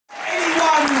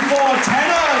for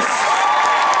tennis!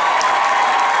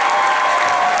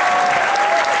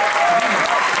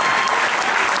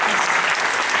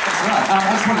 That's right.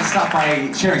 I just wanted to start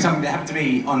by sharing something that happened to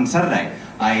me on Saturday.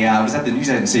 I was at the news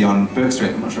agency on Burke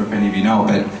Street. I'm not sure if any of you know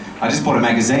it, but I just bought a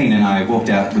magazine and I walked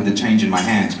out with the change in my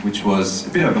hand, which was a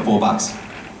bit over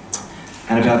 $4.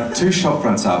 And about 2 shop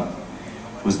fronts up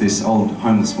was this old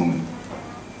homeless woman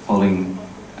holding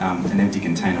an empty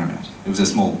container out. It was a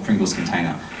small Pringles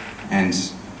container. And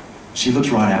she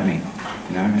looked right at me,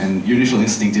 you know, and your initial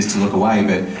instinct is to look away,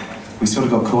 but we sort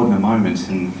of got caught in a moment,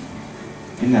 and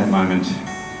in that moment,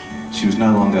 she was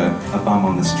no longer a bum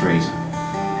on the street.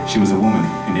 She was a woman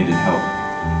who needed help.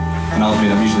 And I'll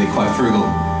admit, I'm usually quite frugal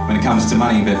when it comes to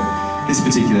money, but this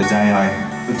particular day I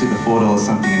looked at the $4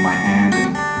 something in my hand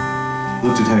and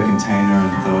looked at her container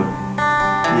and thought,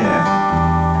 yeah,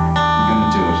 I'm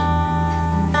gonna do it.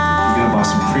 I'm gonna buy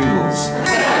some Pringles.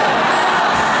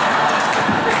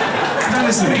 Don't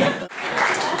listen to me.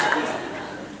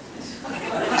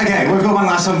 Okay, we've got one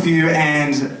last song for you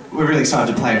and we're really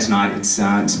excited to play it tonight. It's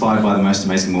inspired by the most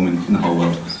amazing woman in the whole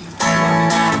world.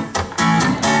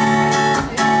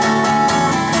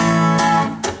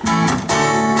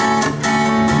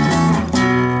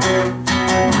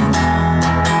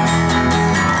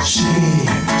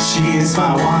 She is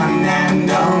my one and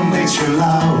only true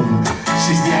love.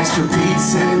 She's the extra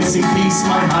beats and missing piece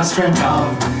my heart's dreamt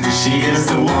of. She is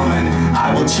the woman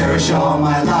I will cherish all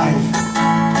my life.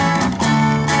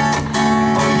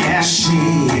 Oh yeah,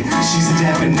 she's the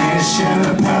definition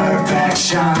of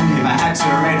perfection. If I had to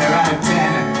rate her out of 10,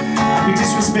 I'd be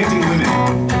disrespecting women.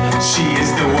 She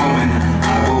is the woman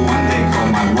I will one day call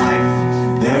my wife.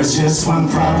 There's just one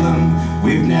problem,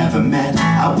 we've never met.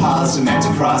 Our paths are meant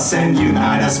to cross and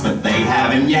unite us, but they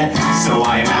haven't yet. So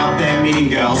I am out there meeting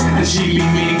girls, and she'd be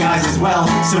meeting guys as well.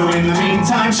 So in the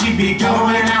meantime, she'd be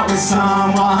going out with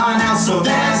someone else. So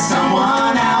there's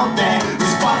someone out there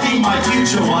who's fucking my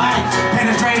future wife,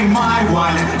 penetrating my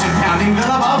one and pounding the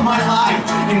love of my life,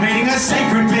 invading her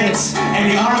sacred bits,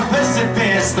 any orifice it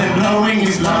fits, then blowing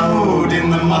his load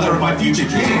in the mother of my future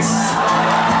kids.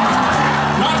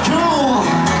 Not cool!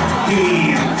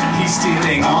 He's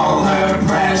stealing all her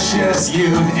precious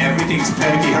youth. Everything's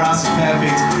perky, her ass is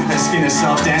perfect, her skin is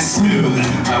soft and smooth.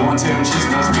 I want her and she's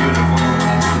most beautiful,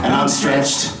 and I'm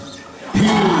stretched.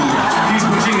 He's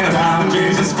pushing her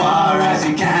boundaries as far as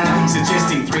he can,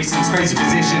 suggesting threesomes, crazy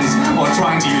positions, or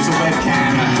trying to use a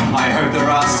webcam. I hope there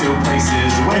are still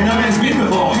places where no man's been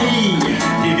before.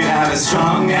 He could have a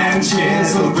strong and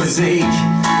chiseled physique.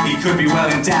 He could be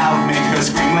well endowed, make her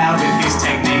scream loud with his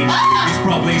technique. He's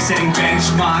probably setting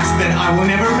benchmarks that I will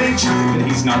never reach, but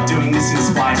he's not doing this in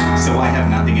spite, so I have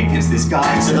nothing against this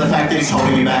guy. So the fact that he's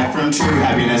holding me back from true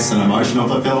happiness and emotional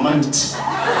fulfillment.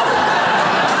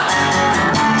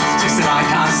 I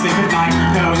can't sleep at night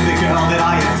knowing the girl that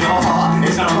I adore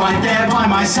is not right there by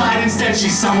my side. Instead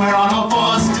she's somewhere on all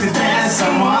fours, cause there's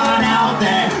someone out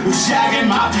there who's shagging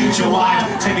my future wife,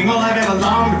 taking all I've ever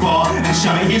longed for and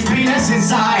shoving his penis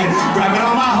inside, grabbing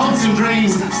all my hopes and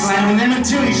dreams, slamming them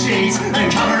into his sheets, and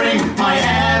covering my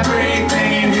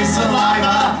everything in his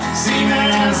saliva, semen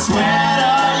and sweat.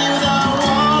 Are you the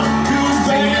one who's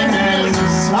banging his?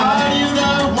 Are you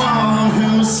the one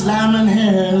who's slamming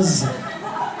his?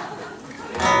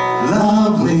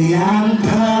 Lovely and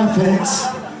perfect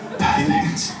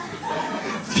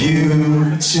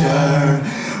future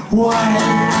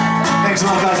wife. Thanks a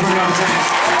lot, guys. We're going to